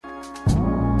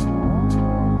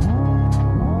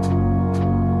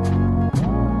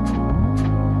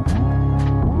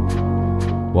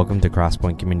Welcome to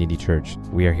Crosspoint Community Church.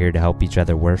 We are here to help each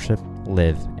other worship,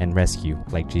 live, and rescue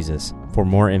like Jesus. For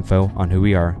more info on who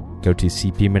we are, go to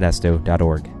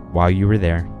cpmodesto.org. While you are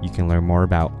there, you can learn more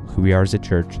about who we are as a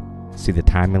church, see the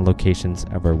time and locations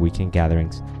of our weekend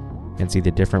gatherings, and see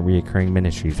the different recurring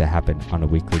ministries that happen on a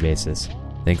weekly basis.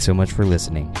 Thanks so much for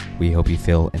listening. We hope you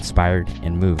feel inspired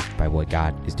and moved by what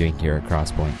God is doing here at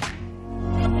Crosspoint.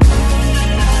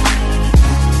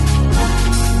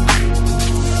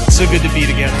 So good to be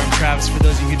together. I'm Travis, for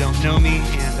those of you who don't know me,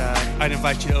 and I'd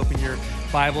invite you to open your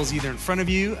Bibles either in front of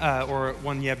you or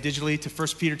one you have digitally to 1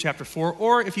 Peter chapter 4,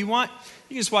 or if you want,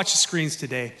 you can just watch the screens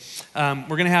today. We're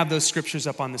going to have those scriptures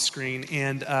up on the screen,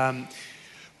 and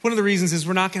one of the reasons is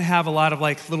we're not going to have a lot of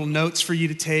like little notes for you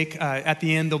to take. At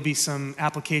the end, there'll be some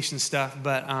application stuff,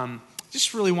 but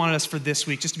just really wanted us for this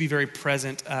week just to be very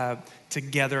present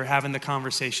together, having the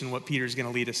conversation, what Peter's going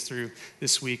to lead us through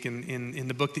this week in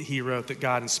the book that he wrote that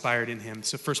God inspired in him.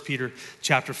 So 1 Peter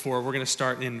chapter 4, we're going to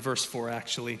start in verse 4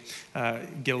 actually,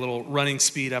 get a little running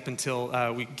speed up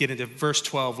until we get into verse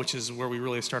 12, which is where we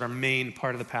really start our main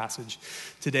part of the passage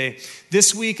today.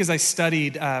 This week as I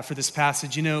studied for this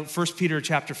passage, 1 Peter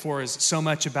chapter 4 is so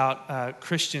much about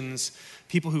Christians,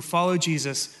 people who follow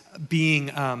Jesus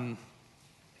being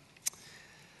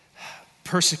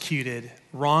persecuted,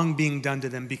 wrong being done to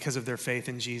them because of their faith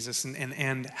in Jesus,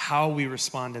 and how we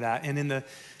respond to that. And in the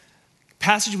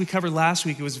passage we covered last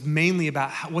week, it was mainly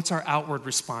about what's our outward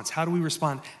response. How do we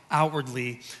respond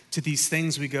outwardly to these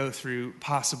things we go through,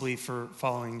 possibly for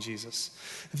following Jesus?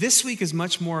 This week is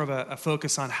much more of a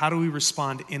focus on how do we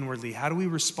respond inwardly? How do we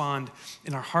respond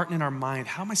in our heart and in our mind?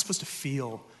 How am I supposed to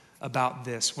feel about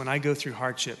this when I go through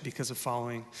hardship because of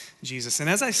following Jesus? And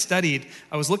as I studied,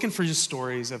 I was looking for just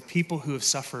stories of people who have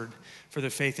suffered for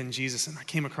their faith in Jesus, and I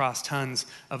came across tons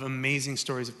of amazing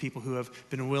stories of people who have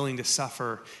been willing to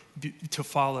suffer to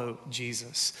follow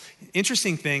Jesus.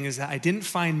 Interesting thing is that I didn't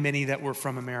find many that were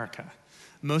from America.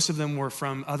 Most of them were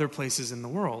from other places in the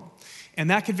world.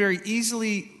 And that could very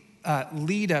easily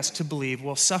lead us to believe,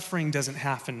 well, suffering doesn't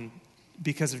happen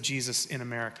because of Jesus in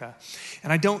America.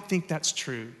 And I don't think that's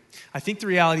true. I think the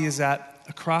reality is that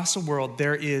across the world,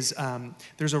 there's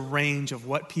a range of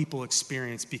what people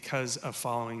experience because of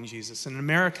following Jesus. And in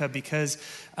America, because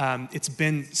it's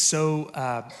been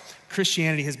so,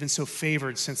 Christianity has been so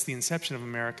favored since the inception of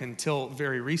America until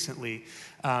very recently,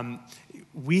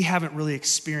 we haven't really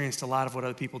experienced a lot of what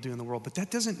other people do in the world. But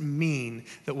that doesn't mean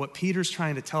that what Peter's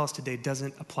trying to tell us today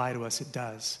doesn't apply to us. It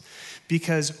does.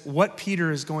 Because what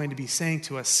Peter is going to be saying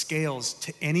to us scales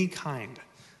to any kind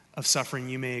of suffering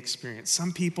you may experience.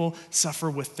 Some people suffer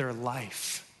with their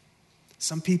life.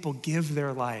 Some people give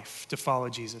their life to follow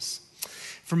Jesus.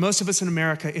 For most of us in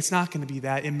America, it's not going to be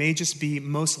that. It may just be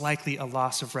most likely a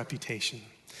loss of reputation.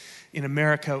 In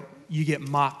America, you get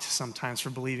mocked sometimes for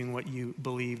believing what you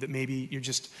believe, that maybe you're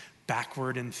just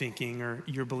backward in thinking or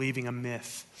you're believing a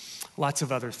myth. Lots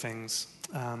of other things.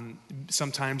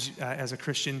 Sometimes as a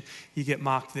Christian, you get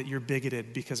mocked that you're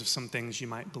bigoted because of some things you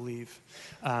might believe.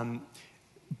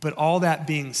 But all that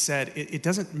being said, it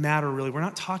doesn't matter really. We're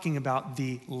not talking about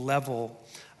the level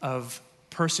of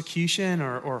persecution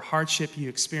or hardship you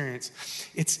experience.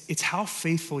 It's how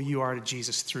faithful you are to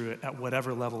Jesus through it at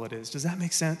whatever level it is. Does that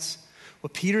make sense?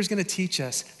 What Peter's going to teach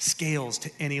us scales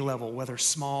to any level, whether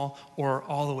small or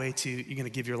all the way to you're going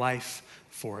to give your life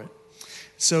for it.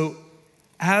 So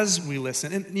as we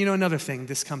listen, and another thing,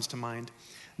 this comes to mind.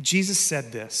 Jesus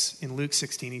said this in Luke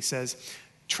 16. He says,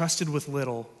 trusted with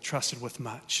little, trusted with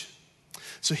much.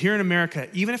 So here in America,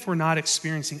 even if we're not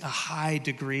experiencing a high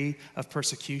degree of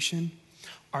persecution,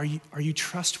 are you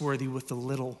trustworthy with the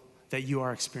little that you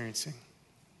are experiencing?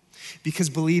 Because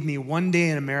believe me, one day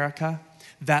in America,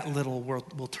 that little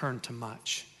will turn to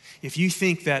much. If you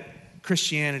think that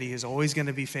Christianity is always going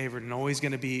to be favored and always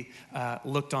going to be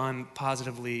looked on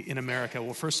positively in America,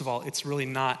 well, first of all, it's really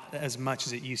not as much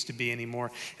as it used to be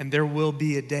anymore. And there will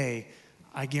be a day,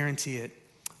 I guarantee it,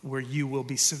 where you will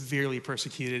be severely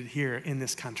persecuted here in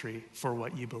this country for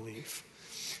what you believe.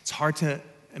 It's hard to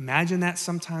imagine that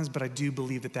sometimes, but I do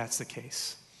believe that that's the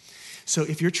case. So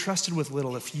if you're trusted with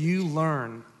little, if you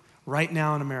learn right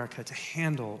now in America to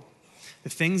handle the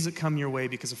things that come your way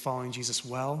because of following Jesus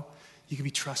well, you can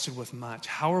be trusted with much.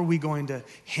 How are we going to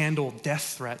handle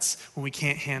death threats when we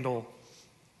can't handle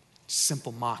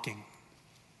simple mocking?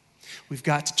 We've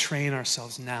got to train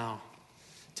ourselves now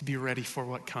to be ready for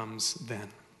what comes then.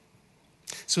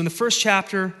 So in the first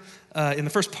chapter, in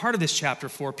the first part of this chapter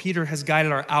 4, Peter has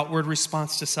guided our outward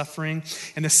response to suffering.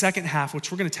 In the second half,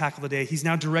 which we're going to tackle today, he's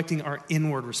now directing our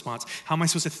inward response. How am I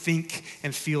supposed to think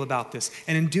and feel about this?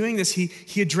 And in doing this,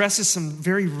 he addresses some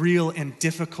very real and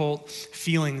difficult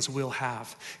feelings we'll have.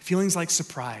 Feelings like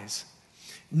surprise,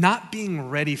 not being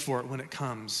ready for it when it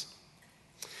comes.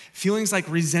 Feelings like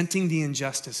resenting the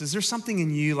injustice. Is there something in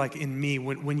you, like in me,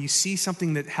 when you see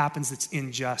something that happens that's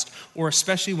unjust, or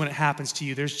especially when it happens to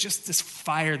you, there's just this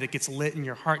fire that gets lit in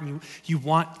your heart, and you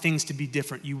want things to be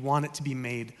different. You want it to be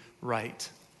made right.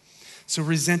 So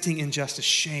resenting injustice,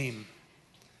 shame.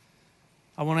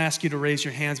 I want to ask you to raise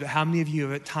your hands, but how many of you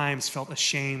have at times felt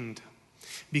ashamed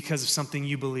because of something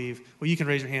you believe? Well, you can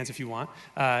raise your hands if you want.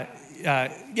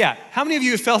 Yeah, how many of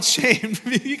you have felt shame?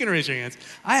 You can raise your hands.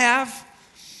 I have.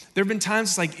 There have been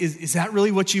times it's like, is that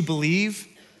really what you believe?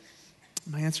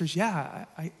 My answer is, yeah,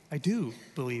 I do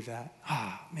believe that.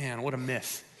 Ah, man, what a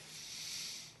myth.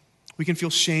 We can feel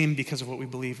shame because of what we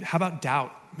believe. How about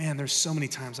doubt? Man, there's so many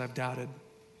times I've doubted.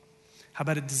 How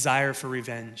about a desire for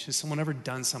revenge? Has someone ever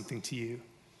done something to you,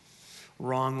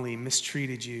 wrongly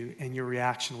mistreated you, and your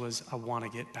reaction was, I want to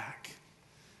get back?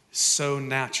 So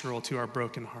natural to our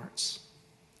broken hearts.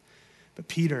 But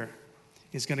Peter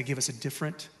is going to give us a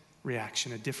different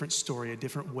reaction, a different story, a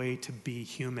different way to be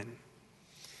human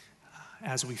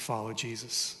as we follow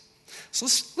Jesus. So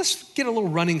let's get a little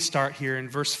running start here in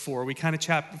verse 4. We kind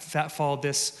of followed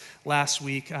this last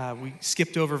week. We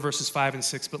skipped over verses 5 and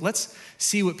 6, but let's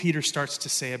see what Peter starts to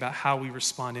say about how we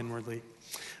respond inwardly.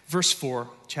 Verse 4,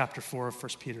 chapter 4 of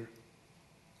 1 Peter.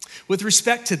 With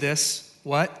respect to this,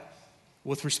 what?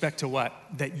 With respect to what?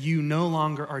 That you no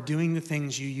longer are doing the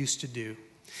things you used to do.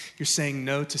 You're saying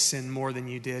no to sin more than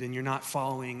you did, and you're not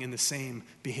following in the same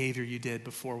behavior you did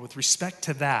before. With respect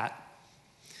to that,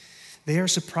 they are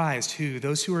surprised, who?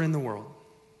 Those who are in the world,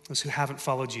 those who haven't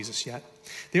followed Jesus yet.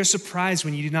 They are surprised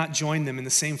when you do not join them in the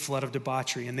same flood of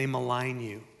debauchery, and they malign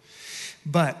you.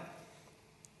 But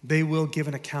they will give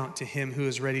an account to him who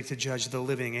is ready to judge the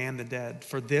living and the dead.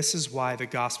 For this is why the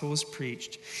gospel was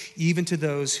preached, even to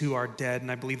those who are dead.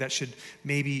 And I believe that should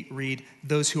maybe read,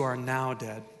 those who are now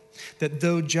dead. That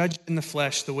though judged in the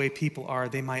flesh the way people are,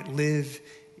 they might live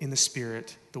in the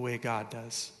spirit the way God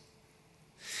does.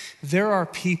 There are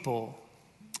people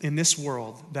in this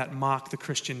world that mock the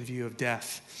Christian view of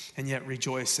death and yet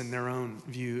rejoice in their own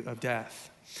view of death.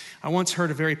 I once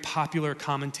heard a very popular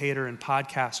commentator and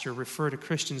podcaster refer to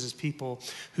Christians as people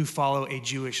who follow a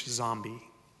Jewish zombie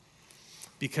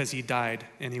because he died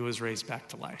and he was raised back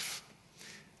to life.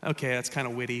 Okay, that's kind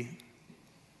of witty.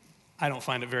 I don't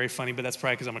find it very funny, but that's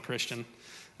probably because I'm a Christian.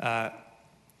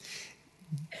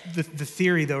 The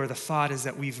theory, though, or the thought is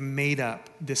that we've made up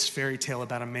this fairy tale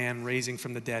about a man raising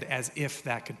from the dead as if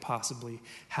that could possibly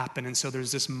happen. And so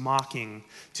there's this mocking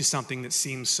to something that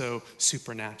seems so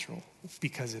supernatural,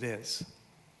 because it is.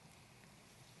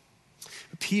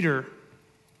 Peter,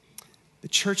 the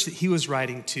church that he was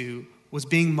writing to, was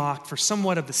being mocked for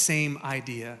somewhat of the same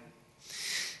idea.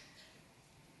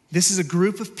 This is a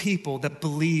group of people that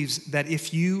believes that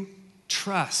if you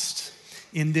trust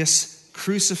in this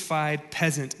crucified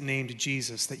peasant named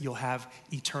Jesus, that you'll have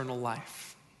eternal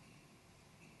life.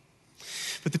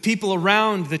 But the people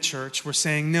around the church were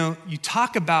saying, no, you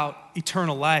talk about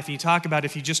eternal life, and you talk about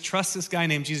if you just trust this guy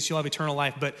named Jesus, you'll have eternal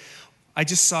life. But I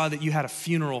just saw that you had a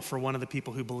funeral for one of the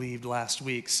people who believed last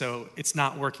week, so it's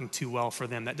not working too well for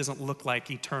them. That doesn't look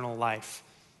like eternal life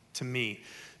to me.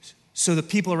 So the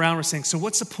people around were saying, so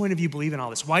what's the point of you believing all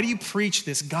this? Why do you preach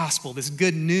this gospel, this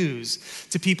good news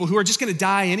to people who are just going to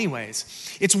die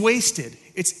anyways? It's wasted.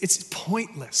 It's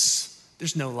pointless.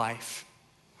 There's no life.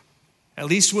 At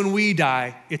least when we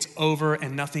die, it's over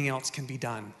and nothing else can be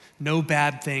done. No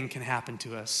bad thing can happen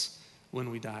to us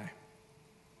when we die.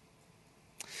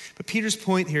 But Peter's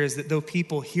point here is that though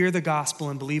people hear the gospel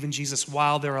and believe in Jesus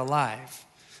while they're alive,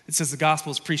 it says the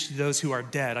gospel is preached to those who are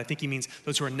dead. I think he means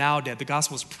those who are now dead. The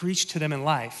gospel is preached to them in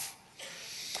life.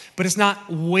 But it's not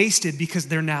wasted because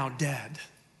they're now dead.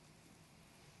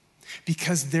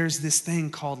 Because there's this thing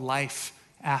called life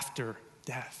after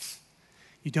death.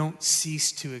 You don't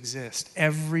cease to exist.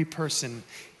 Every person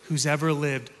who's ever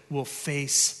lived will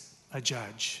face a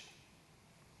judge.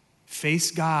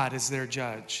 Face God as their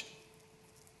judge.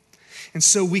 And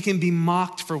so we can be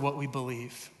mocked for what we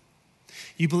believe.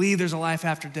 You believe there's a life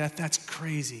after death? That's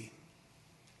crazy.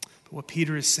 But what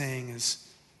Peter is saying is,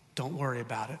 don't worry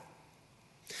about it.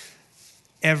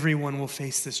 Everyone will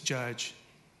face this judge.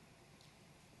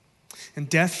 And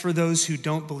death for those who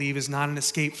don't believe is not an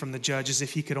escape from the judge, as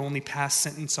if he could only pass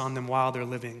sentence on them while they're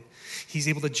living. He's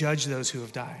able to judge those who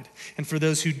have died. And for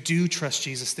those who do trust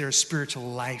Jesus, there is spiritual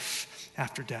life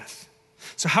after death.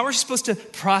 So how are we supposed to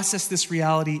process this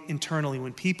reality internally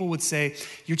when people would say,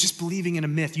 you're just believing in a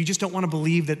myth. You just don't want to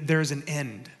believe that there's an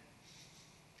end.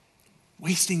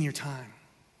 Wasting your time.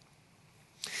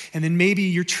 And then maybe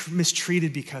you're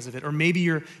mistreated because of it, or maybe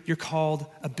you're called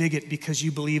a bigot because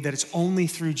you believe that it's only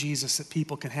through Jesus that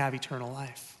people can have eternal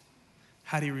life.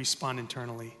 How do you respond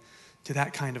internally to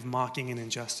that kind of mocking and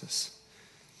injustice?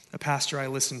 A pastor I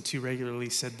listened to regularly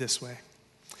said this way: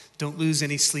 don't lose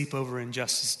any sleep over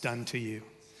injustice done to you.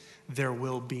 There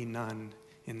will be none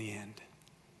in the end.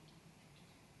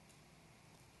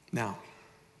 Now,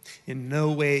 in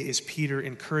no way is Peter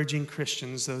encouraging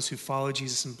Christians, those who follow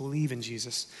Jesus and believe in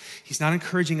Jesus. He's not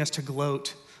encouraging us to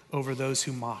gloat over those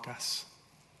who mock us.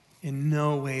 In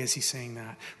no way is he saying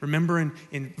that. Remember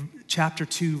in chapter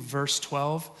 2, verse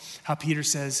 12, how Peter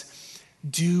says,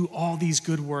 do all these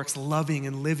good works, loving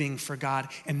and living for God,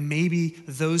 and maybe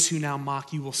those who now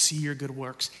mock you will see your good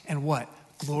works and what?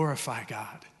 Glorify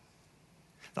God.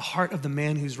 The heart of the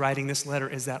man who's writing this letter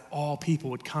is that all people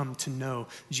would come to know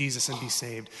Jesus and be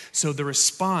saved. So the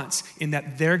response in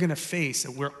that they're going to face,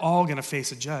 that we're all going to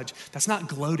face a judge, that's not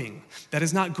gloating. That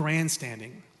is not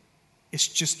grandstanding. It's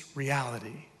just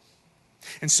reality.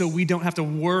 And so we don't have to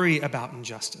worry about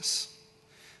injustice.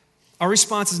 Our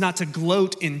response is not to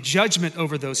gloat in judgment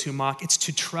over those who mock. It's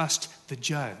to trust the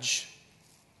judge.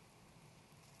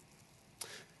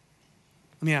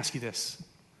 Let me ask you this.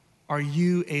 Are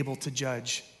you able to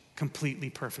judge completely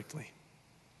perfectly?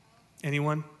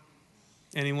 Anyone?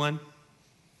 Anyone?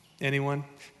 Anyone?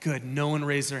 Good. No one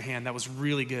raised their hand. That was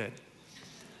really good.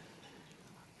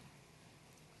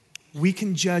 We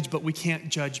can judge, but we can't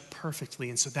judge perfectly.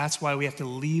 And so that's why we have to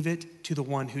leave it to the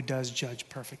one who does judge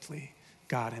perfectly,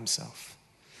 God himself.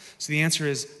 So the answer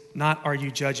is not, are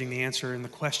you judging? The answer and the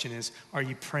question is, are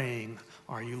you praying?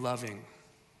 Are you loving?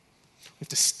 We have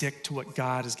to stick to what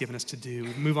God has given us to do.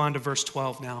 We move on to verse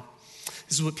 12 now.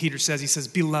 This is what Peter says. He says,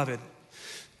 beloved,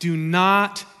 do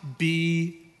not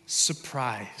be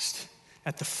surprised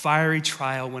at the fiery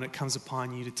trial when it comes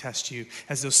upon you to test you,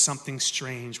 as though something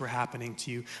strange were happening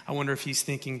to you. I wonder if he's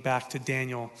thinking back to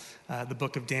Daniel, the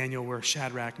book of Daniel, where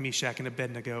Shadrach, Meshach, and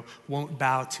Abednego won't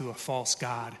bow to a false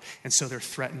god, and so they're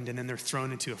threatened, and then they're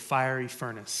thrown into a fiery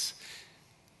furnace.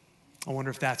 I wonder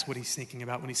if that's what he's thinking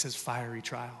about when he says fiery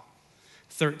trial.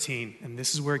 13, and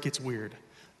this is where it gets weird.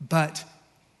 But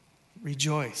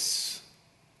rejoice.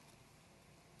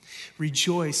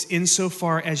 Rejoice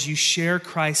insofar as you share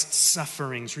Christ's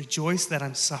sufferings. Rejoice that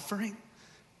I'm suffering?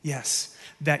 Yes,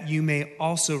 that you may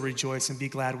also rejoice and be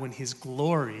glad when his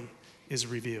glory is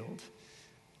revealed.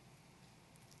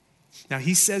 Now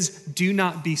he says, do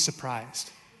not be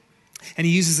surprised. And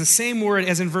he uses the same word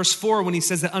as in verse 4 when he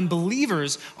says that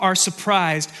unbelievers are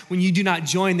surprised when you do not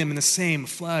join them in the same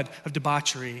flood of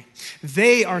debauchery.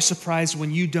 They are surprised when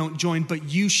you don't join, but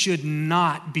you should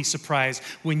not be surprised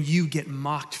when you get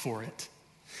mocked for it.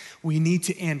 We need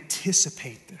to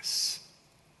anticipate this.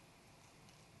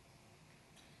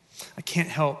 I can't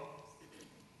help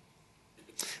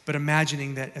but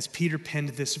imagining that as Peter penned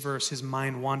this verse, his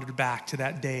mind wandered back to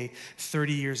that day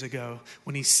 30 years ago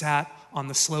when he sat on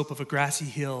the slope of a grassy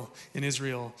hill in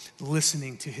Israel,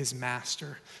 listening to his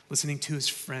master, listening to his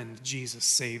friend Jesus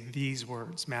say these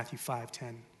words, Matthew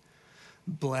 5:10.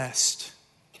 Blessed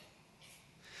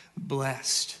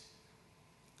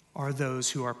are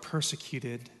those who are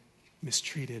persecuted,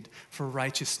 mistreated for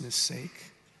righteousness'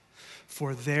 sake,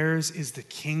 for theirs is the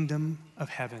kingdom of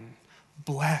heaven.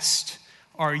 Blessed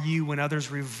are you when others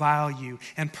revile you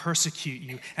and persecute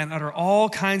you and utter all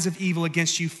kinds of evil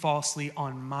against you falsely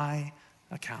on my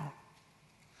account.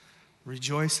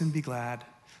 Rejoice and be glad,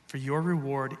 for your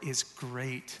reward is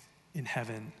great in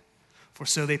heaven. For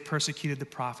so they persecuted the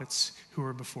prophets who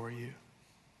were before you.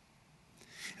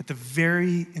 At the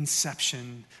very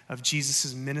inception of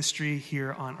Jesus' ministry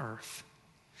here on earth,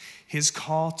 his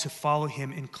call to follow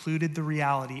him included the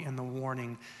reality and the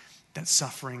warning that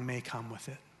suffering may come with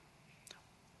it.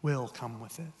 Will come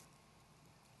with it.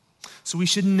 So we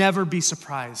should never be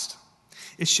surprised.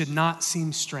 It should not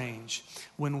seem strange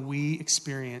when we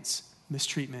experience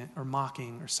mistreatment or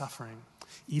mocking or suffering,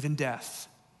 even death,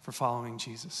 for following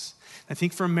Jesus. I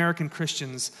think for American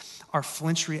Christians, our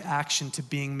flinch reaction to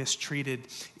being mistreated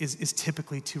is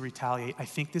typically to retaliate. I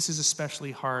think this is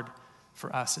especially hard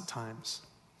for us at times.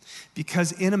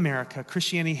 Because in America,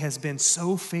 Christianity has been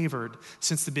so favored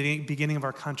since the beginning of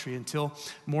our country until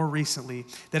more recently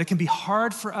that it can be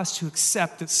hard for us to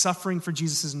accept that suffering for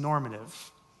Jesus is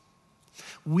normative.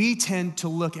 We tend to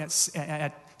look at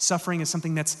suffering as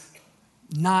something that's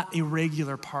not a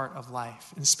regular part of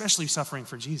life, and especially suffering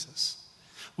for Jesus.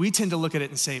 We tend to look at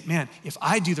it and say, man, if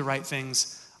I do the right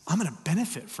things, I'm going to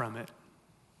benefit from it.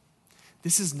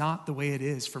 This is not the way it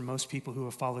is for most people who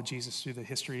have followed Jesus through the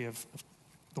history of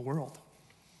the world.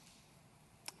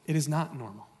 It is not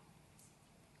normal.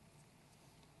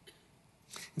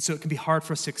 And so it can be hard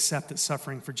for us to accept that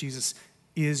suffering for Jesus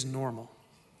is normal.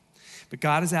 But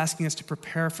God is asking us to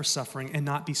prepare for suffering and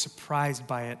not be surprised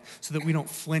by it so that we don't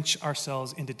flinch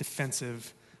ourselves into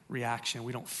defensive reaction.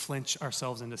 We don't flinch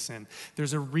ourselves into sin.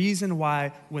 There's a reason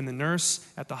why when the nurse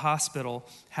at the hospital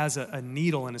has a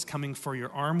needle and is coming for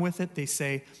your arm with it, they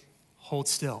say, hold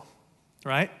still,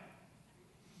 right?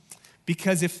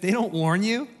 Because if they don't warn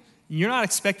you, you're not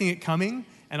expecting it coming,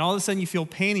 and all of a sudden you feel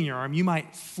pain in your arm, you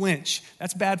might flinch.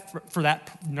 That's bad for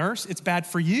that nurse. It's bad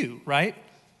for you, right?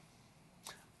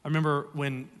 I remember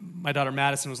when my daughter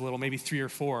Madison was little, maybe 3 or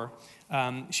 4,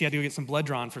 she had to go get some blood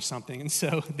drawn for something. And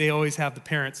so they always have the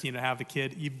parents, have the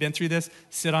kid, you've been through this,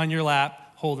 sit on your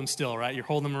lap, hold them still, right? You're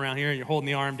holding them around here, you're holding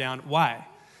the arm down. Why?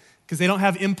 Because they don't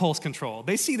have impulse control.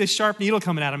 They see this sharp needle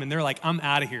coming at them, and they're like, I'm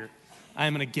out of here.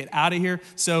 I'm going to get out of here.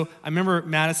 So I remember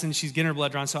Madison, she's getting her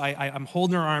blood drawn, so I'm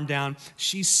holding her arm down.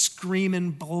 She's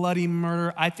screaming bloody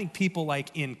murder. I think people like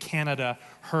in Canada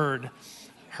heard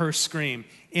her scream.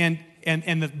 And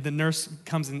the nurse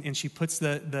comes in and she puts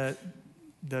the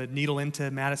needle into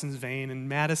Madison's vein, and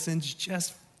Madison's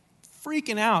just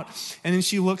freaking out. And then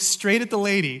she looks straight at the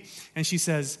lady and she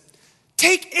says,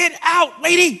 "Take it out,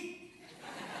 lady!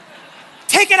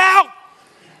 Take it out!"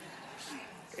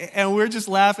 And we're just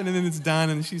laughing, and then it's done,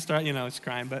 and she starts, she's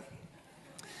crying. But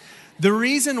the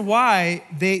reason why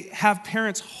they have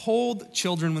parents hold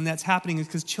children when that's happening is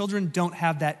because children don't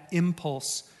have that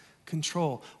impulse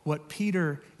control. What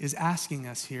Peter is asking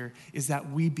us here is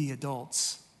that we be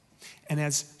adults and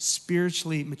as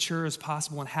spiritually mature as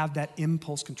possible and have that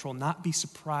impulse control, not be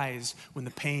surprised when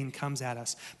the pain comes at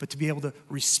us, but to be able to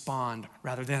respond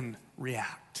rather than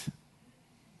react.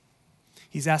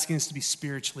 He's asking us to be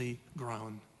spiritually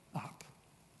grown up.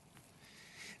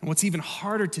 And what's even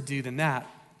harder to do than that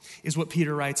is what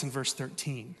Peter writes in verse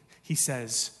 13. He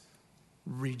says,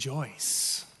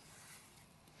 rejoice.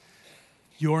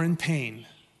 You're in pain.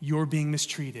 You're being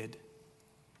mistreated.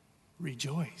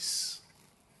 Rejoice.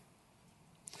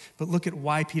 But look at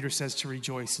why Peter says to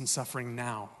rejoice in suffering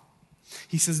now.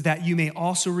 He says that you may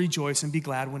also rejoice and be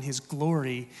glad when his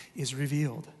glory is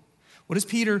revealed. What is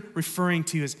Peter referring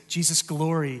to as Jesus'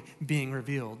 glory being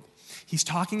revealed? He's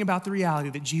talking about the reality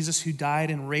that Jesus, who died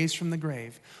and raised from the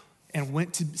grave and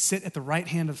went to sit at the right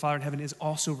hand of the Father in heaven, is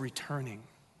also returning.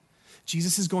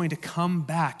 Jesus is going to come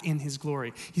back in his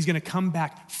glory. He's going to come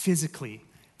back physically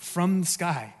from the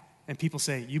sky. And people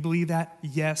say, you believe that?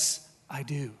 Yes, I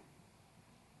do.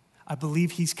 I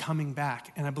believe he's coming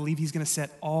back, and I believe he's going to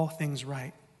set all things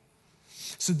right.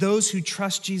 So those who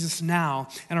trust Jesus now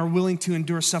and are willing to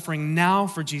endure suffering now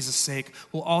for Jesus' sake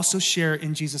will also share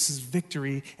in Jesus'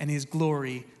 victory and his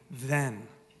glory then.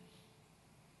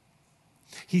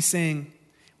 He's saying,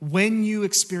 when you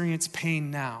experience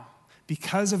pain now,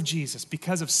 because of Jesus,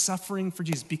 because of suffering for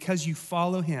Jesus, because you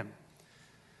follow him,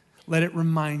 let it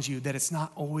remind you that it's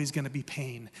not always going to be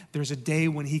pain. There's a day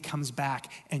when he comes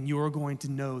back and you're going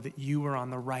to know that you are on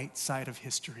the right side of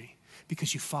history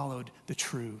because you followed the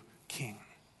true King.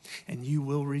 And you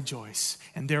will rejoice,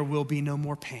 and there will be no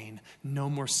more pain, no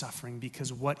more suffering,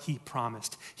 because what he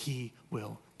promised, he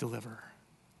will deliver.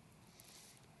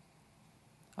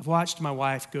 I've watched my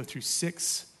wife go through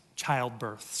 6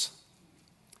 childbirths.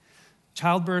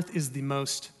 Childbirth is the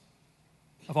most,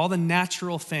 of all the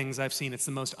natural things I've seen, it's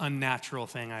the most unnatural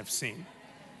thing I've seen.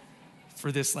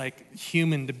 For this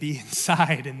human to be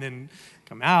inside and then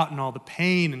come out and all the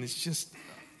pain, and it's just,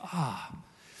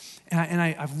 And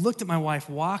I've looked at my wife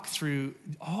walk through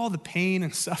all the pain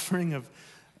and suffering of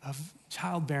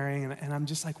childbearing, and I'm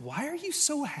just like, why are you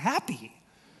so happy?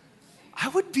 I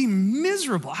would be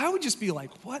miserable. I would just be like,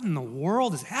 what in the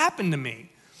world has happened to me?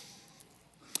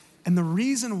 And the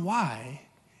reason why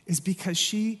is because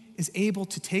she is able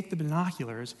to take the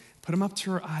binoculars, put them up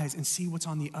to her eyes, and see what's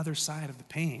on the other side of the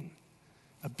pain.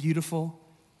 A beautiful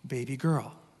baby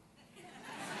girl.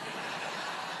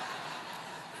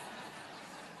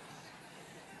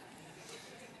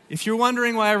 If you're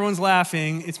wondering why everyone's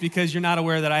laughing, it's because you're not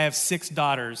aware that I have 6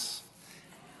 daughters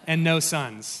and no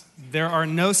sons. There are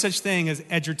no such thing as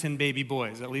Edgerton baby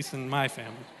boys, at least in my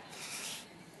family.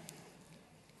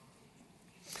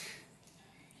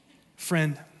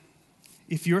 Friend,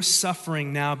 if you're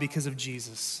suffering now because of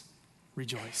Jesus,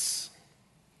 rejoice.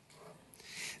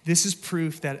 This is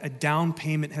proof that a down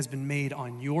payment has been made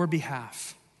on your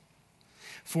behalf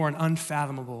for an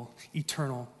unfathomable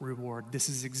eternal reward. This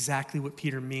is exactly what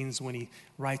Peter means when he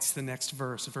writes the next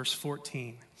verse, verse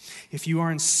 14. If you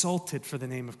are insulted for the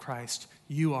name of Christ,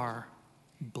 you are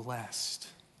blessed.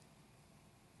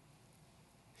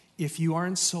 If you are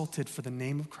insulted for the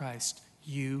name of Christ,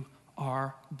 you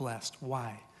are blessed.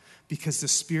 Why? Because the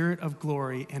Spirit of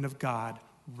glory and of God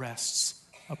rests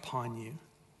upon you.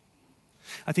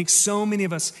 I think so many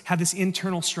of us have this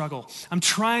internal struggle. I'm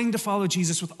trying to follow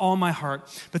Jesus with all my heart,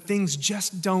 but things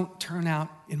just don't turn out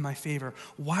in my favor.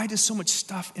 Why does so much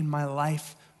stuff in my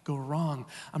life go wrong?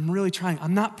 I'm really trying.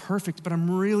 I'm not perfect, but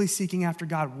I'm really seeking after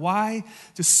God. Why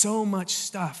does so much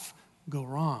stuff go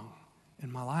wrong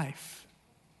in my life?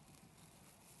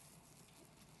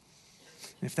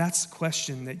 And if that's the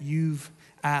question that you've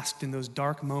asked in those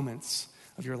dark moments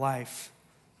of your life,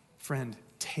 friend,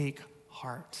 take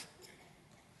heart.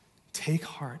 Take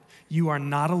heart. You are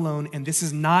not alone, and this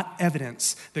is not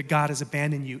evidence that God has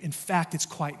abandoned you. In fact, it's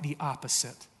quite the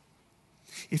opposite.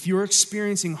 If you're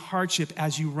experiencing hardship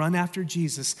as you run after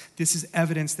Jesus, this is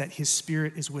evidence that his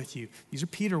Spirit is with you. These are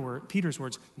Peter's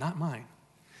words, not mine.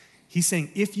 He's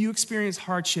saying, if you experience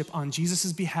hardship on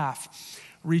Jesus' behalf,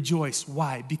 rejoice.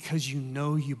 Why? Because you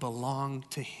know you belong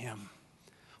to him.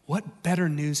 What better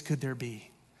news could there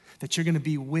be? That you're going to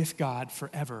be with God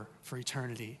forever, for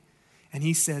eternity. And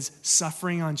he says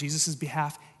suffering on Jesus'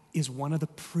 behalf is one of the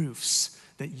proofs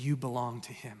that you belong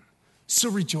to him. So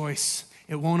rejoice.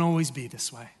 It won't always be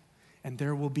this way. And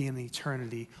there will be an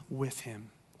eternity with him.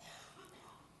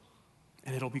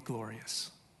 And it'll be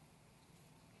glorious.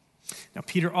 Now,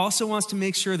 Peter also wants to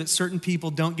make sure that certain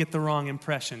people don't get the wrong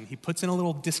impression. He puts in a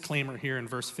little disclaimer here in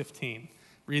verse 15.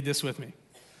 Read this with me.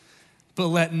 But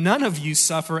let none of you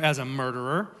suffer as a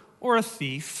murderer or a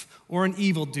thief or an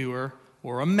evildoer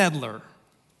or a meddler.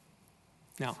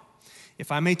 Now,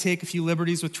 if I may take a few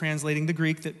liberties with translating the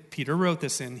Greek that Peter wrote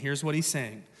this in, here's what he's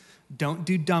saying. Don't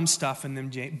do dumb stuff and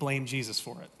then blame Jesus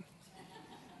for it.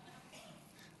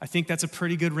 I think that's a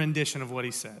pretty good rendition of what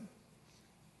he said.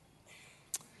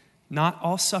 Not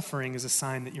all suffering is a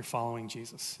sign that you're following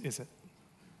Jesus, is it?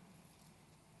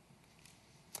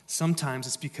 Sometimes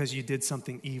it's because you did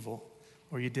something evil,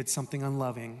 or you did something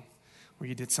unloving, or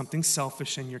you did something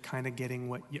selfish and you're kind of getting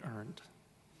what you earned.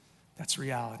 That's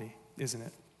reality, isn't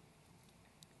it?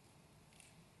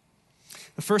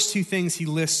 The first two things he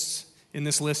lists in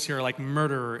this list here are like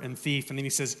murderer and thief, and then he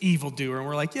says evildoer, and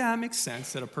we're like, yeah, it makes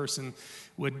sense that a person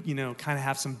would, kind of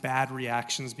have some bad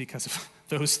reactions because of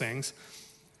those things.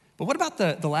 But what about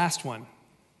the last one?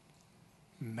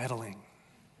 Meddling.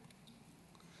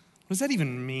 What does that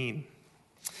even mean?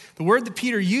 The word that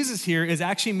Peter uses here is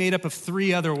actually made up of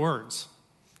three other words.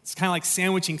 It's kind of like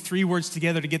sandwiching three words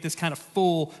together to get this kind of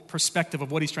full perspective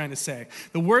of what he's trying to say.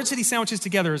 The words that he sandwiches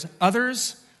together is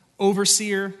others,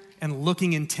 overseer, and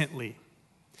looking intently.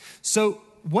 So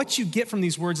what you get from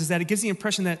these words is that it gives the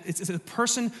impression that it's a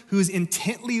person who is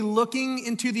intently looking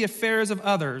into the affairs of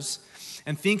others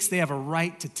and thinks they have a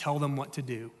right to tell them what to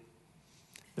do.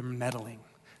 They're meddling.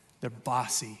 They're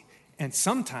bossy. And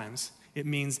sometimes it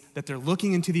means that they're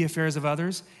looking into the affairs of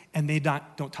others and they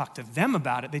don't talk to them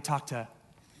about it. They talk to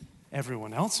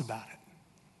everyone else about it.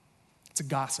 It's a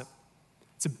gossip.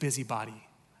 It's a busybody.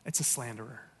 It's a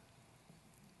slanderer.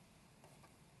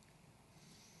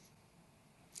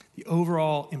 The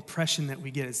overall impression that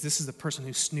we get is this is the person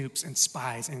who snoops and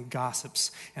spies and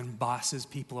gossips and bosses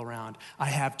people around. I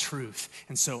have truth,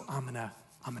 and so I'm gonna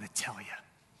tell you.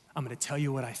 I'm gonna tell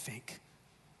you what I think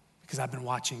because I've been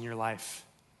watching your life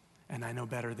and I know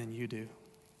better than you do.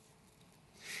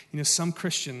 Some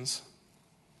Christians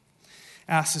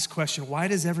ask this question, why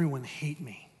does everyone hate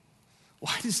me?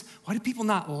 Why do people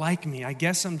not like me? I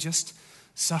guess I'm just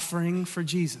suffering for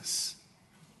Jesus.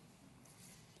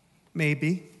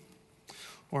 Maybe.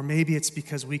 Or maybe it's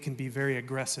because we can be very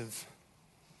aggressive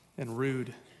and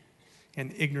rude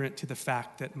and ignorant to the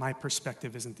fact that my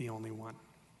perspective isn't the only one.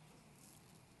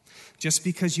 Just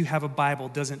because you have a Bible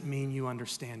doesn't mean you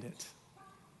understand it.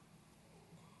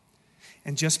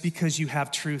 And just because you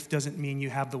have truth doesn't mean you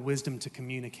have the wisdom to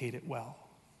communicate it well.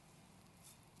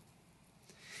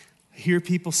 I hear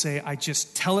people say, I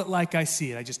just tell it like I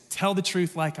see it. I just tell the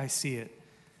truth like I see it.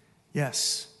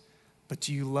 Yes, but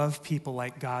do you love people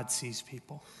like God sees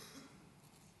people?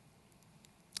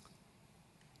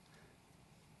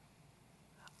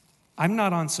 I'm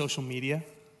not on social media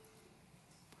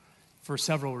for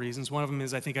several reasons. One of them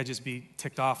is I think I'd just be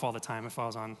ticked off all the time if I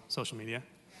was on social media.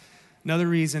 Another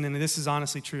reason, and this is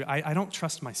honestly true, I don't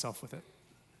trust myself with it.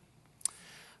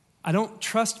 I don't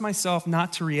trust myself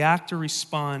not to react or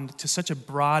respond to such a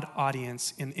broad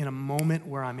audience in a moment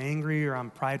where I'm angry or I'm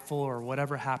prideful or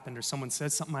whatever happened or someone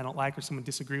said something I don't like or someone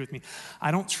disagreed with me. I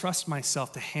don't trust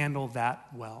myself to handle that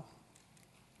well.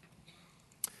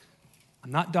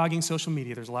 I'm not dogging social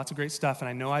media. There's lots of great stuff, and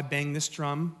I know I bang this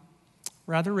drum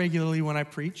rather regularly when I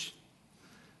preach,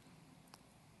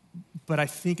 but I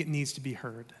think it needs to be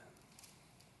heard.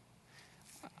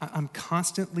 I'm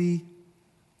constantly...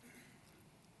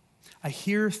 I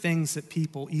hear things that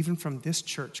people, even from this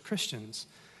church, Christians,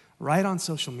 write on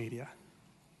social media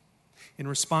in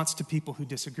response to people who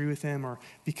disagree with them or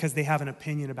because they have an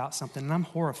opinion about something, and I'm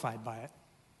horrified by it.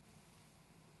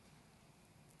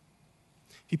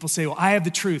 People say, well, I have the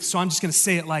truth, so I'm just going to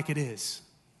say it like it is.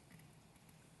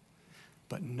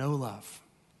 But no love,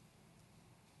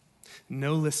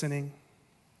 no listening,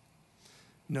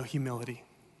 no humility.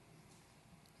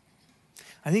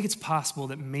 I think it's possible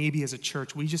that maybe as a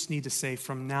church, we just need to say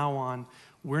from now on,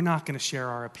 we're not going to share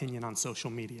our opinion on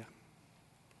social media.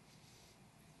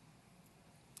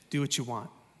 Do what you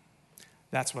want.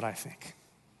 That's what I think.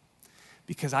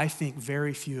 Because I think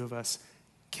very few of us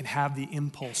can have the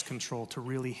impulse control to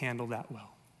really handle that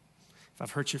well. If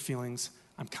I've hurt your feelings,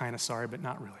 I'm kind of sorry, but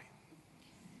not really.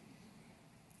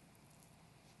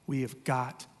 We have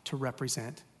got to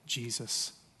represent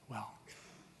Jesus well.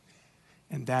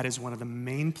 And that is one of the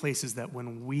main places that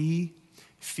when we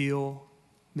feel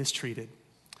mistreated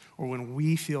or when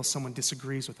we feel someone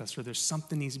disagrees with us or there's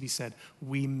something needs to be said,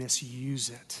 we misuse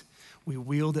it. We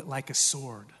wield it like a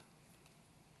sword.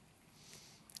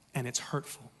 And it's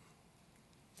hurtful.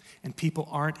 And people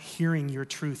aren't hearing your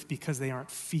truth because they aren't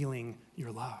feeling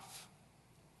your love.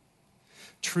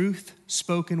 Truth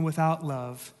spoken without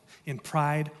love, in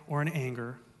pride or in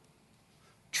anger,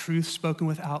 truth spoken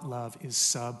without love is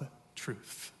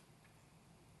sub-truth.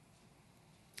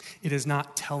 It is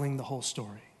not telling the whole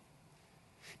story.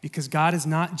 Because God is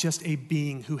not just a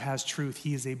being who has truth,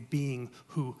 he is a being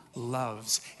who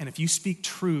loves. And if you speak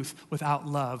truth without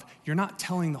love, you're not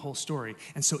telling the whole story.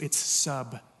 And so it's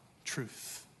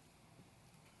sub-truth.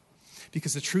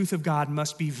 Because the truth of God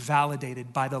must be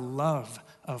validated by the love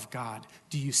of God.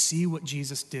 Do you see what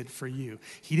Jesus did for you?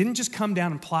 He didn't just come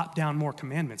down and plop down more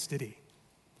commandments, did he?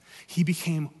 He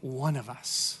became one of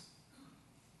us.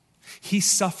 He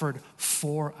suffered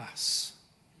for us.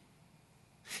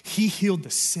 He healed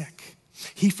the sick.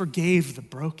 He forgave the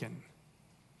broken.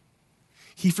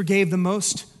 He forgave the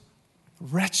most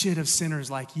wretched of sinners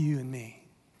like you and me.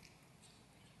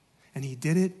 And he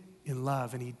did it in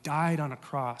love, and he died on a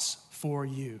cross for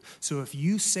you. So if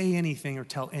you say anything or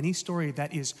tell any story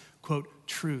that is, quote,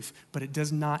 truth, but it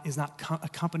is not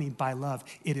accompanied by love,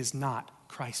 it is not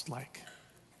Christ-like.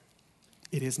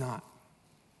 It is not.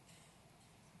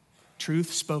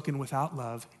 Truth spoken without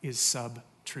love is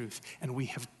sub-truth, and we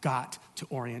have got to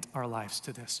orient our lives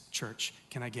to this, church.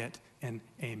 Can I get an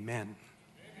amen?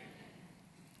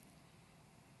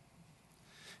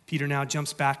 Peter now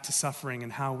jumps back to suffering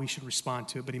and how we should respond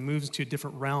to it, but he moves to a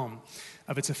different realm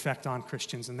of its effect on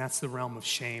Christians, and that's the realm of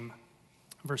shame.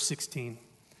 Verse 16.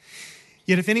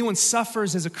 Yet if anyone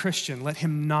suffers as a Christian, let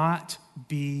him not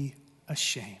be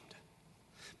ashamed,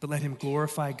 but let him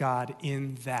glorify God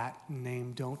in that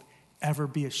name. Don't ever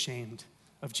be ashamed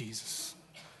of Jesus.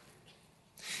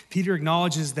 Peter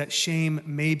acknowledges that shame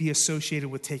may be associated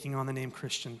with taking on the name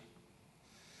Christian.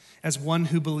 As one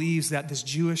who believes that this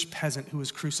Jewish peasant who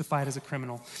was crucified as a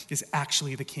criminal is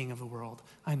actually the king of the world.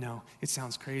 I know, it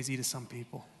sounds crazy to some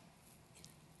people.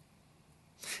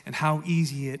 And how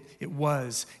easy it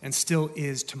was and still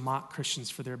is to mock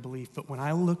Christians for their belief. But when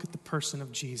I look at the person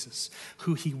of Jesus,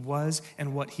 who he was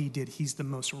and what he did, he's the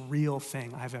most real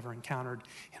thing I've ever encountered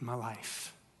in my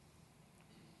life.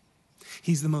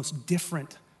 He's the most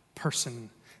different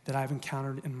person that I've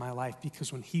encountered in my life,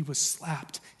 because when he was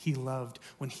slapped, he loved.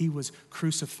 When he was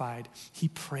crucified, he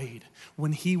prayed.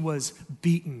 When he was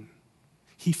beaten,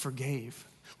 he forgave.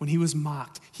 When he was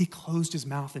mocked, he closed his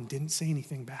mouth and didn't say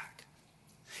anything back.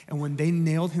 And when they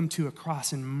nailed him to a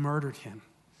cross and murdered him,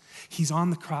 he's on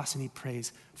the cross and he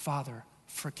prays, Father,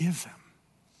 forgive them.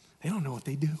 They don't know what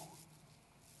they do.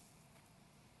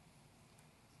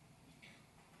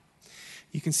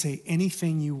 You can say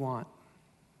anything you want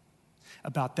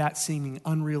about that seeming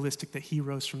unrealistic that he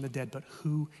rose from the dead, but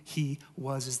who he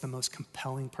was is the most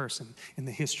compelling person in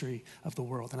the history of the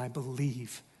world. And I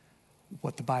believe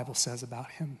what the Bible says about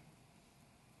him.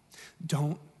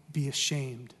 Don't be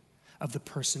ashamed of the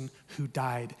person who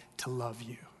died to love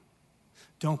you.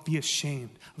 Don't be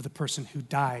ashamed of the person who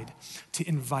died to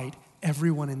invite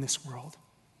everyone in this world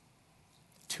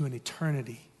to an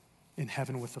eternity in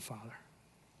heaven with the Father.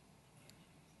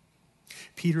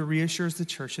 Peter reassures the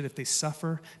church that if they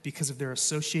suffer because of their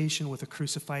association with a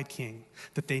crucified king,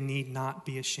 that they need not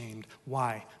be ashamed.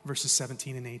 Why? Verses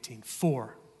 17 and 18.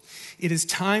 For it is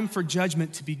time for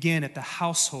judgment to begin at the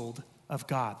household of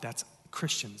God. That's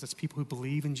Christians. That's people who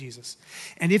believe in Jesus.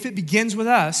 And if it begins with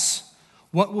us,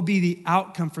 what will be the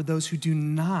outcome for those who do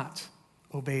not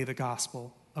obey the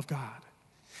gospel of God?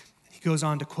 He goes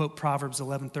on to quote Proverbs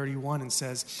 11:31 and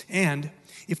says, and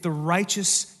if the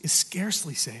righteous is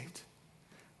scarcely saved,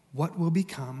 what will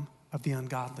become of the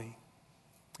ungodly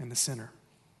and the sinner?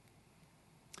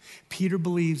 Peter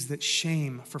believes that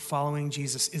shame for following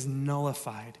Jesus is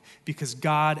nullified because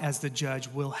God, as the judge,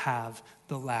 will have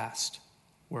the last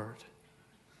word.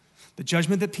 The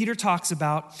judgment that Peter talks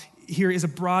about here is a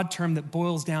broad term that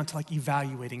boils down to like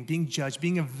evaluating, being judged,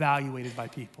 being evaluated by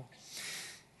people.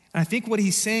 And I think what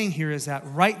he's saying here is that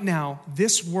right now,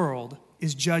 this world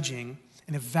is judging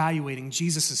and evaluating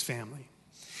Jesus' family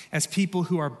as people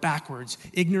who are backwards,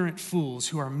 ignorant fools,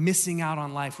 who are missing out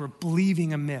on life, who are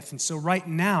believing a myth. And so right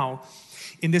now,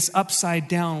 in this upside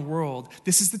down world,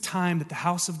 this is the time that the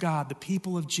house of God, the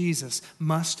people of Jesus,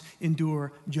 must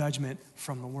endure judgment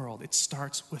from the world. It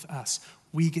starts with us.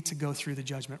 We get to go through the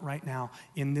judgment right now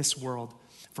in this world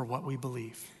for what we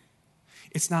believe.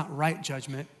 It's not right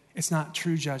judgment, it's not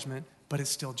true judgment, but it's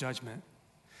still judgment.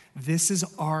 This is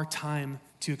our time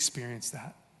to experience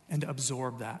that and to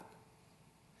absorb that.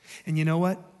 And you know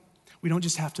what? We don't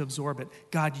just have to absorb it.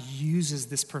 God uses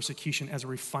this persecution as a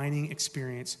refining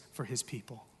experience for his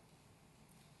people.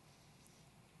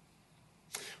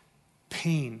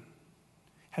 Pain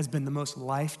has been the most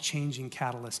life-changing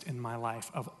catalyst in my life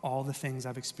of all the things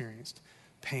I've experienced.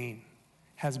 Pain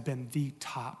has been the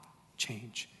top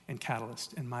change and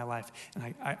catalyst in my life.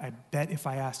 And I bet if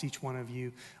I asked each one of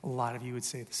you, a lot of you would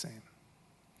say the same.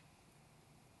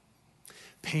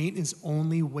 Pain is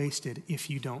only wasted if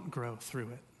you don't grow through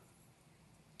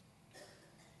it.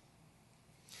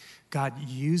 God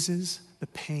uses the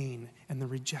pain and the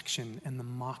rejection and the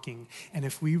mocking. And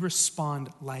if we respond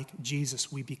like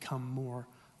Jesus, we become more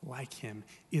like him.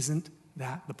 Isn't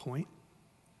that the point?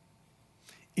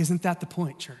 Isn't that the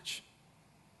point, church?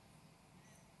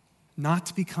 Not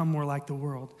to become more like the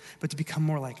world, but to become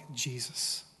more like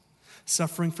Jesus.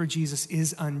 Suffering for Jesus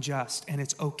is unjust, and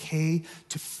it's okay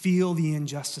to feel the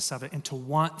injustice of it and to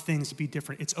want things to be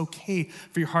different. It's okay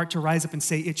for your heart to rise up and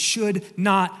say, it should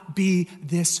not be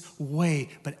this way.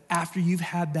 But after you've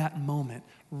had that moment,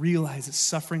 realize that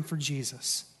suffering for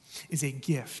Jesus is a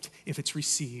gift if it's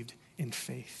received in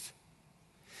faith.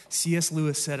 C.S.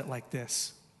 Lewis said it like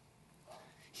this.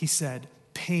 He said,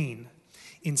 pain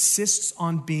insists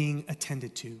on being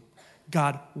attended to.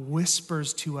 God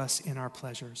whispers to us in our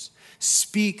pleasures,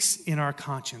 speaks in our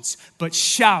conscience, but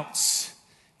shouts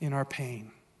in our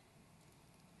pain.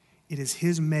 It is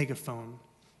his megaphone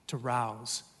to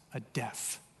rouse a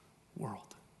deaf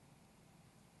world.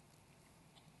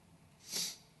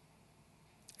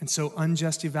 And so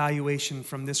unjust evaluation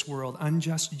from this world,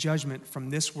 unjust judgment from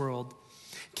this world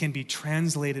can be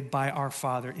translated by our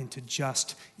Father into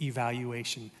just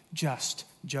evaluation, just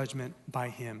judgment by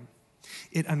him.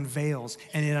 It unveils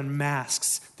and it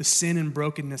unmasks the sin and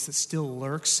brokenness that still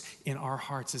lurks in our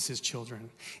hearts as his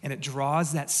children. And it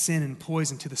draws that sin and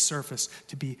poison to the surface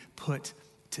to be put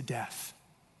to death.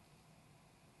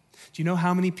 Do you know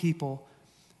how many people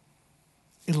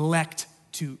elect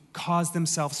to cause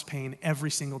themselves pain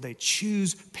every single day,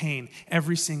 choose pain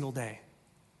every single day?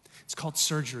 It's called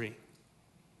surgery.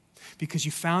 Because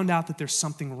you found out that there's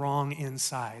something wrong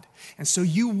inside. And so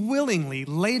you willingly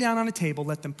lay down on a table,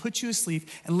 let them put you to sleep,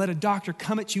 and let a doctor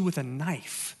come at you with a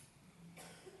knife.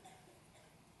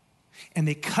 And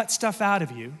they cut stuff out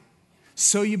of you,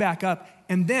 sew you back up,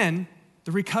 and then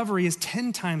the recovery is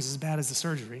 10 times as bad as the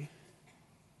surgery.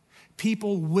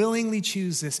 People willingly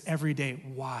choose this every day.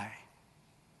 Why?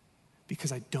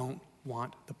 Because I don't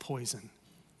want the poison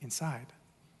inside.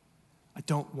 I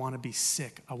don't want to be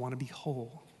sick. I want to be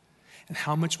whole. And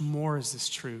how much more is this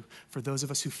true for those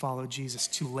of us who follow Jesus,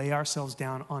 to lay ourselves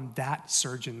down on that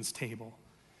surgeon's table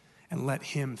and let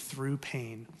him, through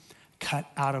pain, cut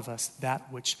out of us that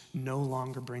which no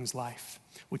longer brings life,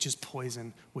 which is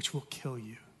poison, which will kill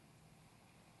you.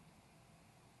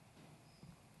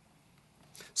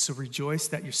 So rejoice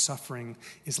that your suffering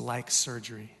is like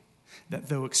surgery, that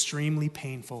though extremely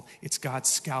painful, it's God's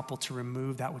scalpel to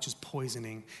remove that which is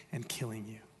poisoning and killing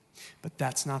you. But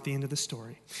that's not the end of the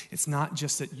story. It's not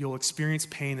just that you'll experience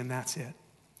pain and that's it.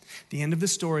 The end of the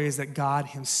story is that God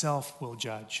himself will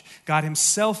judge. God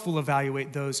himself will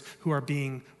evaluate those who are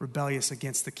being rebellious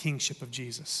against the kingship of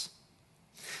Jesus.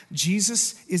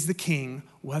 Jesus is the king,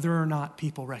 whether or not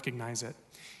people recognize it.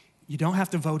 You don't have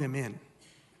to vote him in.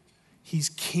 He's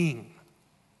king.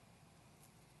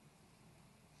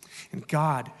 And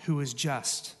God, who is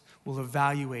just, will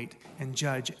evaluate and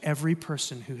judge every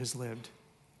person who has lived.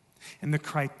 And the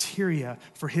criteria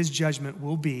for his judgment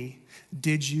will be,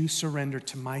 did you surrender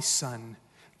to my son,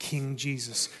 King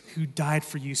Jesus, who died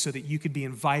for you so that you could be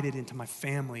invited into my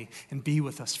family and be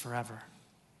with us forever?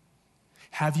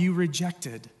 Have you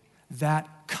rejected that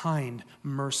kind,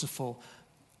 merciful,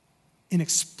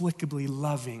 inexplicably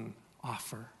loving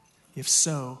offer? If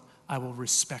so, I will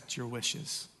respect your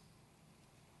wishes.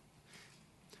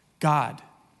 God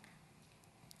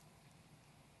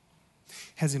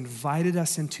has invited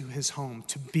us into his home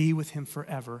to be with him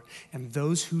forever, and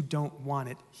those who don't want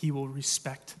it, he will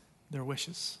respect their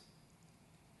wishes.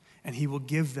 And he will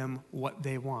give them what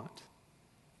they want.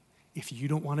 If you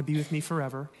don't want to be with me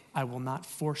forever, I will not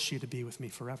force you to be with me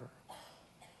forever.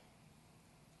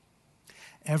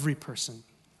 Every person,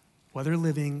 whether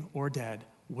living or dead,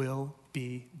 will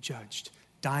be judged.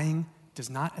 Dying does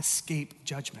not escape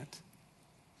judgment.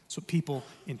 That's what people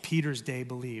in Peter's day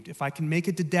believed. If I can make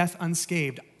it to death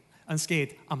unscathed,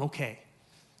 I'm okay.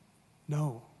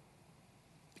 No,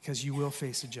 because you will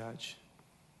face a judge.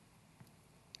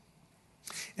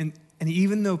 And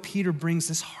even though Peter brings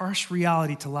this harsh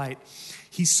reality to light,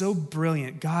 he's so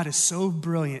brilliant. God is so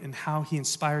brilliant in how he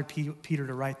inspired Peter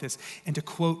to write this and to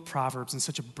quote Proverbs in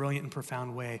such a brilliant and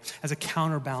profound way as a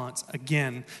counterbalance,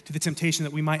 again, to the temptation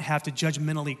that we might have to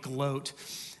judgmentally gloat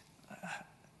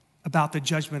about the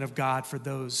judgment of God for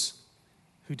those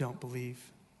who don't believe.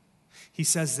 He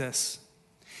says this,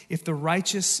 if the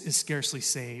righteous is scarcely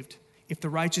saved,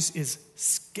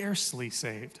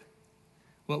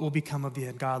 what will become of the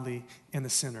ungodly and the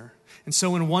sinner? And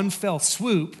so in one fell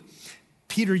swoop,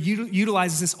 Peter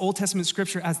utilizes this Old Testament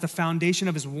scripture as the foundation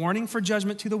of his warning for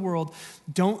judgment to the world.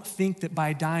 Don't think that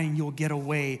by dying you'll get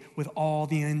away with all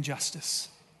the injustice.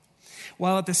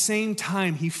 While at the same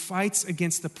time, he fights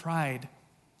against the pride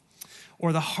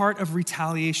or the heart of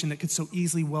retaliation that could so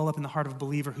easily well up in the heart of a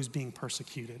believer who's being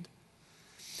persecuted.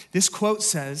 This quote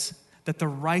says that the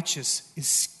righteous is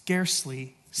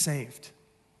scarcely saved.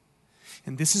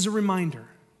 And this is a reminder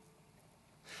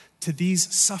to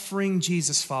these suffering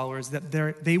Jesus followers that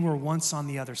they were once on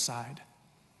the other side.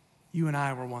 You and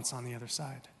I were once on the other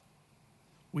side.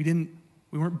 We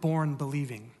weren't born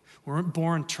believing. We weren't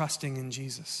born trusting in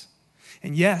Jesus.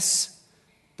 And yes,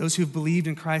 those who have believed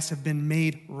in Christ have been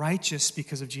made righteous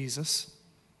because of Jesus.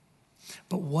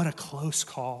 But what a close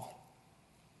call.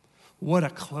 What a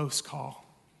close call.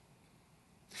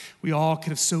 We all could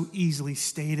have so easily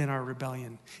stayed in our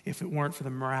rebellion if it weren't for the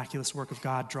miraculous work of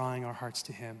God drawing our hearts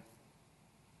to him.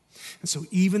 And so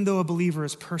even though a believer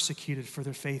is persecuted for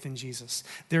their faith in Jesus,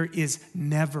 there is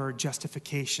never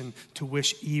justification to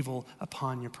wish evil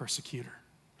upon your persecutor.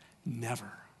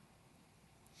 Never.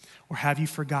 Or have you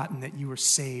forgotten that you were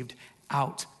saved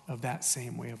out of that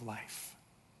same way of life?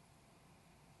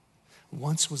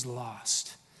 Once was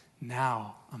lost,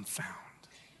 now I'm found.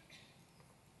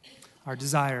 Our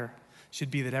desire should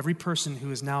be that every person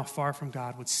who is now far from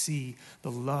God would see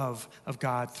the love of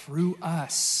God through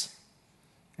us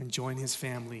and join his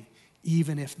family,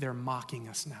 even if they're mocking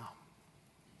us now.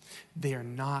 They are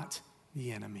not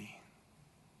the enemy.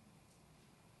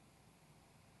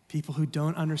 People who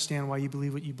don't understand why you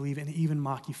believe what you believe and even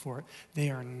mock you for it,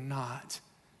 they are not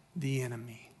the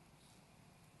enemy.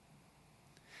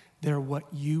 They're what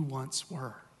you once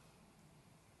were.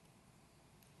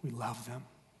 We love them.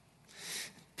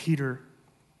 Peter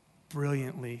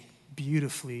brilliantly,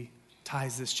 beautifully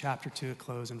ties this chapter to a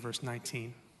close in verse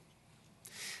 19.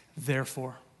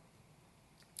 Therefore,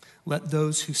 let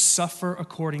those who suffer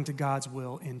according to God's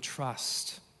will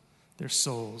entrust their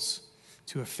souls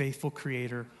to a faithful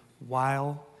Creator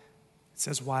while, it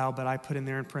says while, but I put in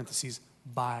there in parentheses,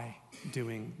 by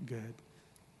doing good.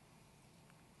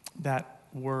 That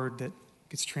word that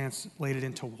gets translated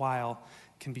into while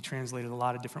can be translated a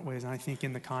lot of different ways, and I think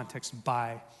in the context,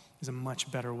 by is a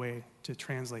much better way to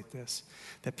translate this.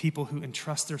 That people who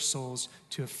entrust their souls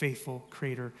to a faithful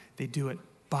Creator, they do it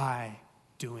by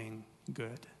doing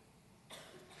good.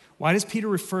 Why does Peter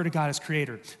refer to God as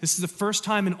Creator? This is the first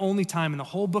time and only time in the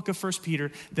whole book of 1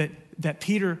 Peter that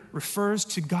Peter refers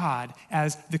to God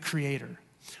as the Creator.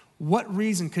 What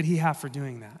reason could he have for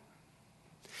doing that?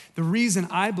 The reason,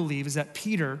 I believe, is that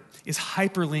Peter is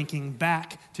hyperlinking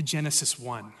back to Genesis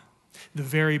 1, the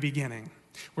very beginning,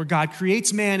 where God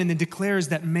creates man and then declares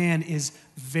that man is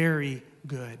very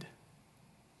good.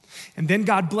 And then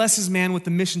God blesses man with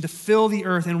the mission to fill the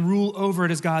earth and rule over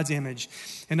it as God's image.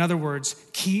 In other words,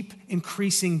 keep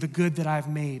increasing the good that I've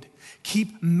made.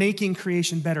 Keep making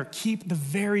creation better. Keep the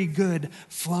very good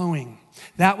flowing.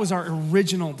 That was our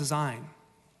original design.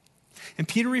 And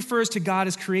Peter refers to God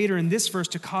as creator in this verse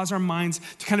to cause our minds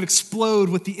to kind of explode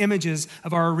with the images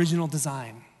of our original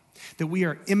design. That we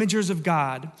are imagers of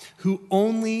God who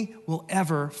only will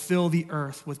ever fill the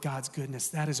earth with God's goodness.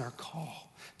 That is our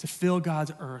call, to fill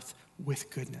God's earth with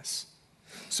goodness.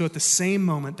 So at the same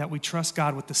moment that we trust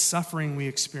God with the suffering we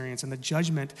experience and the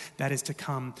judgment that is to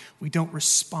come, we don't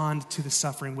respond to the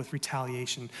suffering with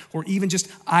retaliation or even just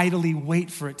idly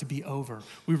wait for it to be over.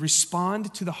 We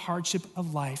respond to the hardship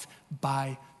of life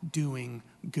by doing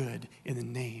good in the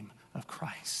name of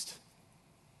Christ.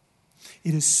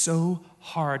 It is so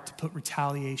hard to put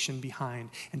retaliation behind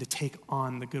and to take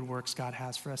on the good works God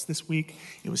has for us. This week,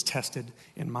 it was tested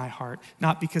in my heart,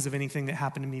 not because of anything that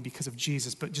happened to me because of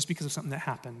Jesus, but just because of something that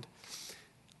happened.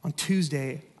 On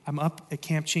Tuesday, I'm up at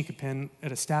Camp Chinkapin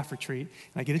at a staff retreat,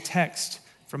 and I get a text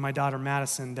from my daughter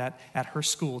Madison that at her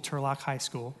school, Turlock High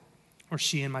School, where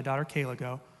she and my daughter Kayla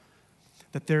go,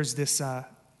 that there's this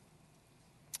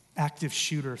active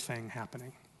shooter thing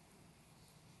happening.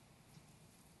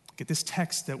 Get this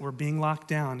text that we're being locked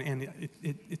down, and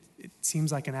it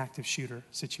seems like an active shooter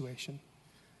situation.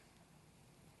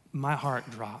 My heart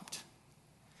dropped.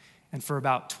 And for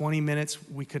about 20 minutes,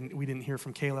 we didn't hear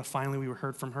from Kayla. Finally, we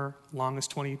heard from her.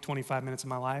 Longest 20, 25 minutes of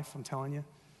my life, I'm telling you.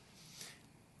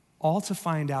 All to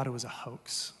find out it was a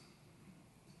hoax.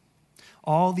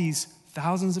 All these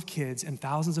thousands of kids and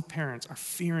thousands of parents are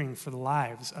fearing for the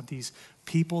lives of these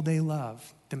people they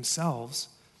love themselves,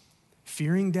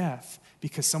 fearing death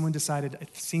because someone decided,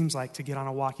 it seems like, to get on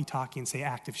a walkie-talkie and say,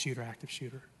 active shooter, active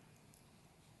shooter.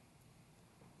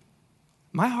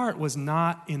 My heart was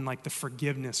not in like the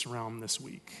forgiveness realm this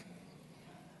week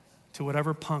to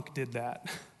whatever punk did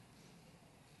that.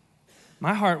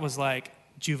 My heart was like,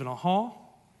 juvenile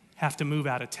hall, have to move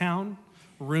out of town,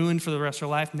 ruined for the rest of your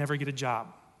life, never get a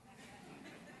job.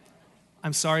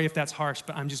 I'm sorry if that's harsh,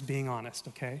 but I'm just being honest,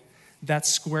 okay?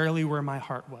 That's squarely where my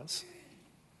heart was.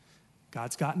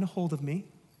 God's gotten a hold of me.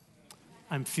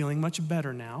 I'm feeling much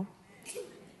better now,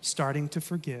 starting to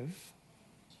forgive.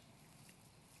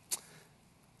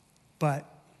 But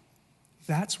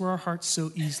that's where our hearts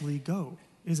so easily go,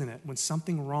 isn't it? When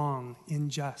something wrong,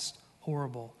 unjust,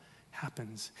 horrible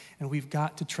happens. And we've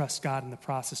got to trust God in the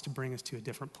process to bring us to a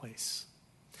different place.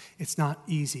 It's not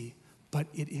easy, but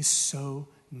it is so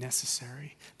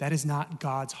necessary. That is not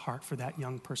God's heart for that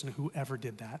young person, whoever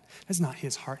did that. That's not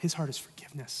his heart. His heart is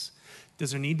forgiveness.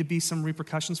 Does there need to be some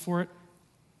repercussions for it?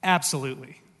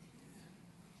 Absolutely.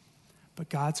 But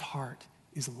God's heart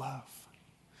is love.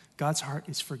 God's heart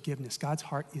is forgiveness. God's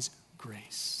heart is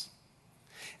grace.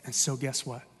 And so guess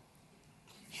what?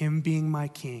 Him being my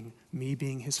king, me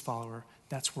being his follower,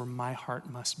 that's where my heart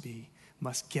must be,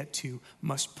 must get to,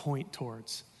 must point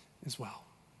towards as well.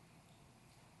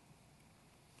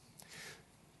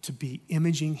 To be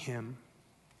imaging him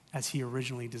as he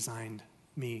originally designed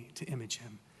me to image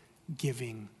him,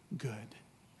 giving good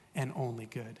and only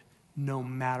good, no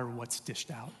matter what's dished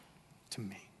out to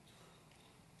me.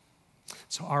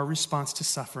 So our response to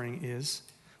suffering is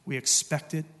we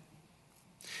expect it,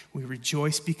 we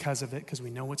rejoice because of it, because we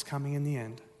know what's coming in the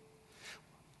end.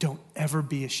 Don't ever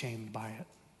be ashamed by it.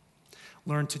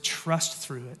 Learn to trust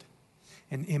through it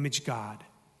and image God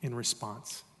in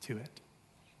response to it.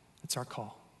 That's our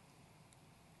call.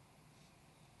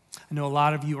 I know a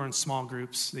lot of you are in small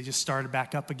groups. They just started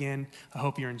back up again. I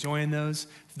hope you're enjoying those.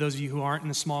 For those of you who aren't in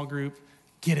a small group,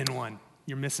 get in one.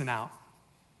 You're missing out.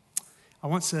 I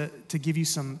want to give you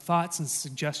some thoughts and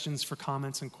suggestions for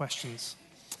comments and questions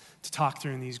to talk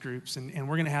through in these groups. And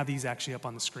we're going to have these actually up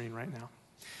on the screen right now.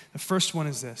 The first one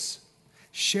is this.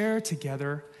 Share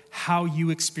together how you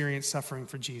experience suffering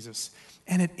for Jesus.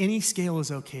 And at any scale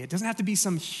is okay. It doesn't have to be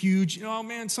some huge, oh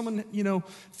man, someone,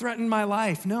 threatened my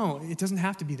life. No, it doesn't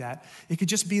have to be that. It could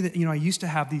just be that, I used to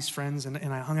have these friends and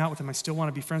I hung out with them. I still want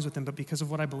to be friends with them, but because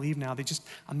of what I believe now,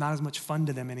 I'm not as much fun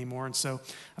to them anymore. And so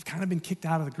I've kind of been kicked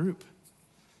out of the group.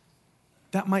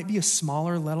 That might be a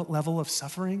smaller level of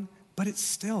suffering, but it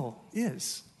still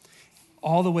is.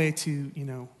 All the way to,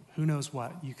 who knows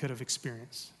what you could have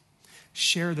experienced.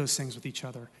 Share those things with each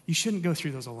other. You shouldn't go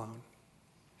through those alone.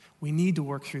 We need to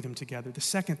work through them together. The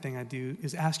second thing I do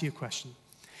is ask you a question.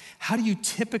 How do you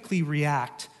typically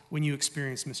react when you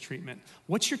experience mistreatment?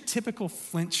 What's your typical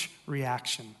flinch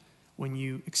reaction when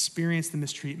you experience the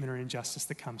mistreatment or injustice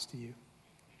that comes to you?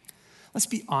 Let's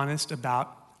be honest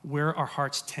about where our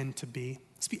hearts tend to be.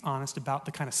 Let's be honest about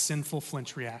the kind of sinful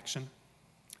flinch reaction.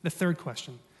 The third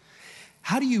question,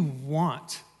 How do you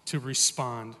want to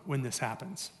respond when this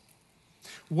happens?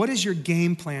 What is your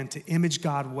game plan to image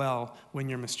God well when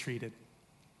you're mistreated?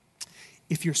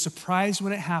 If you're surprised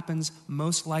when it happens,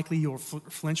 most likely you'll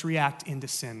flinch react into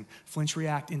sin, flinch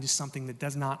react into something that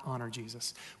does not honor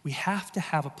Jesus. We have to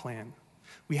have a plan.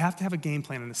 We have to have a game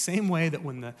plan in the same way that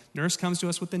when the nurse comes to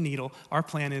us with the needle, our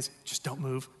plan is just don't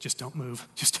move, just don't move,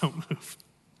 just don't move.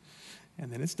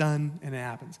 And then it's done and it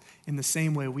happens. In the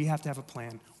same way, we have to have a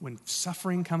plan. When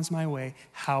suffering comes my way,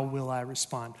 how will I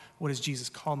respond? What does Jesus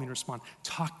call me to respond?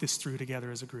 Talk this through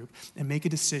together as a group and make a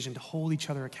decision to hold each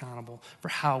other accountable for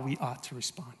how we ought to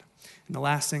respond. And the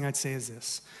last thing I'd say is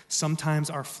this. Sometimes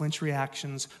our flinch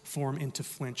reactions form into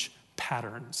flinch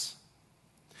patterns.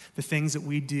 The things that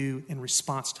we do in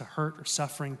response to hurt or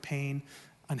suffering, pain,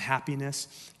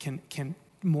 unhappiness can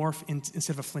morph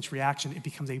instead of a flinch reaction, it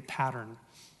becomes a pattern.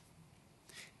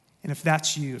 And if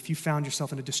that's you, if you found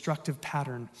yourself in a destructive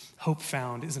pattern, Hope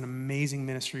Found is an amazing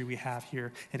ministry we have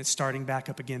here. And it's starting back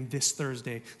up again this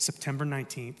Thursday, September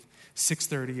 19th,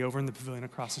 6:30 over in the pavilion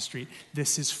across the street.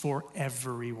 This is for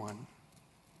everyone.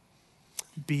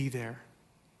 Be there.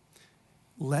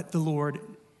 Let the Lord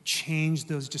change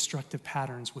those destructive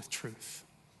patterns with truth.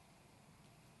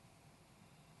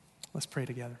 Let's pray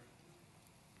together.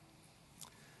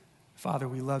 Father,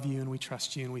 we love you and we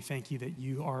trust you and we thank you that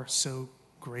you are so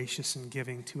gracious and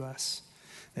giving to us,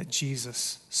 that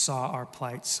Jesus saw our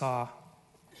plight, saw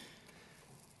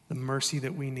the mercy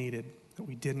that we needed, that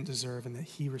we didn't deserve, and that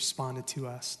he responded to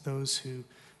us. Those who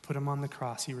put him on the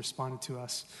cross, he responded to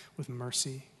us with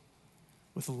mercy,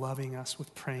 with loving us,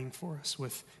 with praying for us,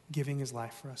 with giving his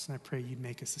life for us. And I pray you'd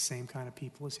make us the same kind of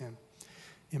people as him.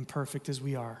 Imperfect as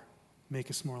we are, make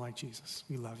us more like Jesus.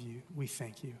 We love you. We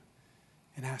thank you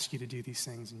and ask you to do these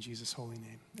things in Jesus' holy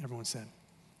name. Everyone said,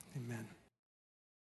 amen.